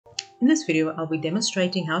In this video, I'll be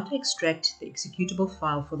demonstrating how to extract the executable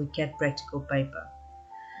file for the CAT practical paper.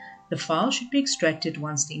 The file should be extracted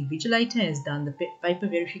once the invigilator has done the paper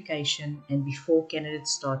verification and before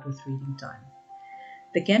candidates start with reading time.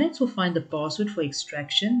 The candidates will find the password for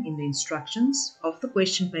extraction in the instructions of the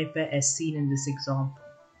question paper as seen in this example.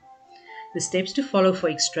 The steps to follow for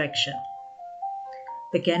extraction.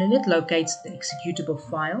 The candidate locates the executable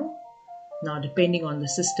file. Now, depending on the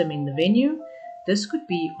system in the venue, this could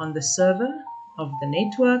be on the server of the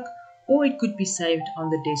network or it could be saved on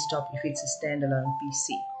the desktop if it's a standalone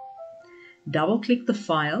PC. Double-click the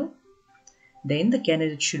file, then the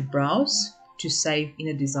candidate should browse to save in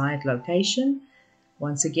a desired location.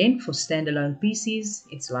 Once again, for standalone PCs,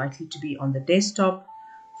 it's likely to be on the desktop.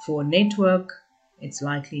 For network, it's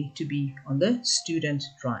likely to be on the student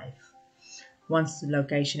drive. Once the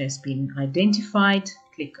location has been identified,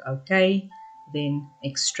 click OK, then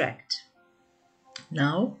extract.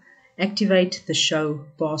 Now, activate the Show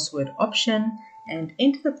Password option and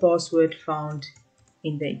enter the password found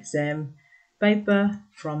in the exam paper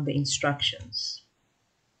from the instructions.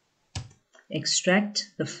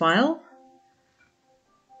 Extract the file,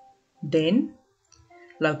 then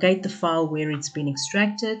locate the file where it's been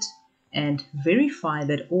extracted and verify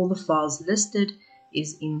that all the files listed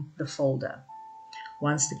is in the folder.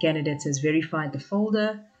 Once the candidate has verified the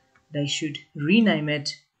folder, they should rename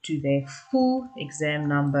it to their full exam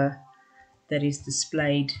number that is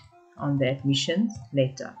displayed on the admission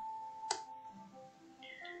letter.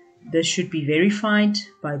 This should be verified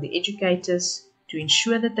by the educators to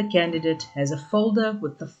ensure that the candidate has a folder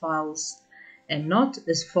with the files and not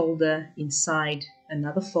a folder inside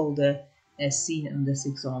another folder as seen in this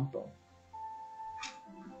example.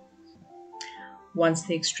 Once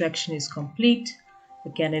the extraction is complete,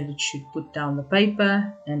 the candidate should put down the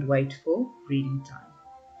paper and wait for reading time.